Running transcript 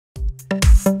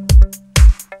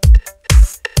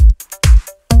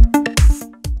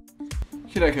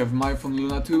Here I have myPhone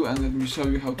Luna 2, and let me show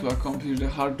you how to accomplish the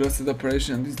hard reset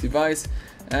operation on this device,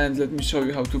 and let me show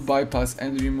you how to bypass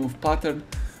and remove pattern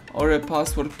or a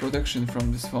password protection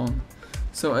from this phone.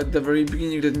 So at the very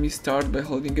beginning, let me start by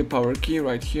holding a power key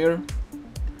right here,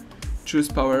 choose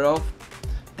power off,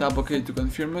 tap OK to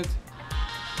confirm it,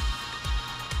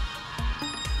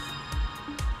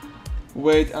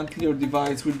 wait until your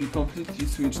device will be completely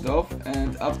switched off,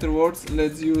 and afterwards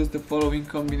let's use the following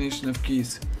combination of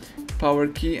keys: power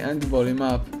key and volume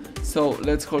up. So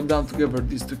let's hold down together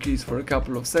these two keys for a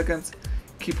couple of seconds,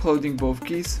 keep holding both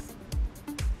keys,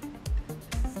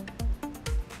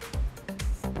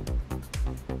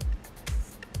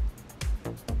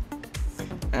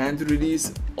 and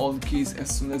release all keys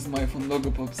as soon as myPhone logo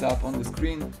pops up on the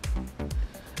screen.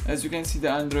 As you can see, the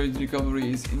Android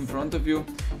recovery is in front of you.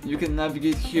 You can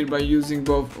navigate here by using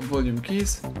both volume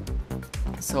keys.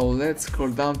 So let's scroll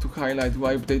down to highlight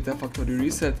Wipe Data Factory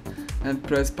Reset and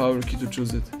press power key to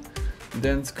choose it.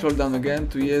 Then scroll down again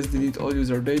to yes, delete all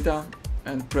user data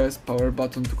and press power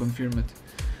button to confirm it.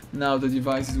 Now the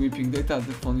device is wiping data,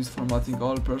 the phone is formatting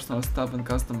all personal stuff and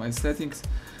customized settings.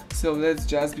 So let's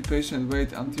just be patient and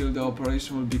wait until the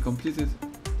operation will be completed.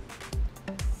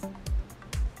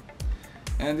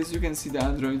 And as you can see, the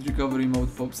Android recovery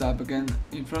mode pops up again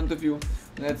in front of you.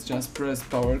 Let's just press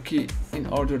power key in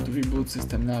order to reboot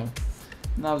system now.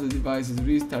 Now the device is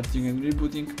restarting and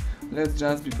rebooting. Let's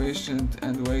just be patient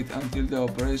and wait until the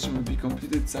operation will be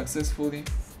completed successfully.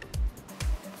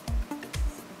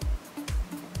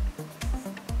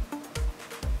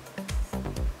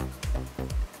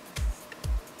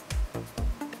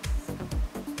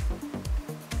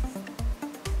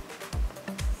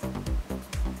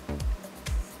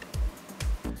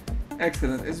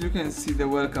 Excellent, as you can see, the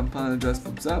welcome panel just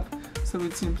pops up, so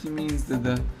it simply means that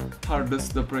the hard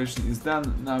reset operation is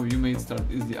done. Now you may start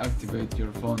easily activate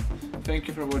your phone. Thank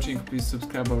you for watching, please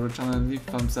subscribe our channel and leave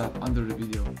thumbs up under the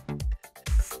video.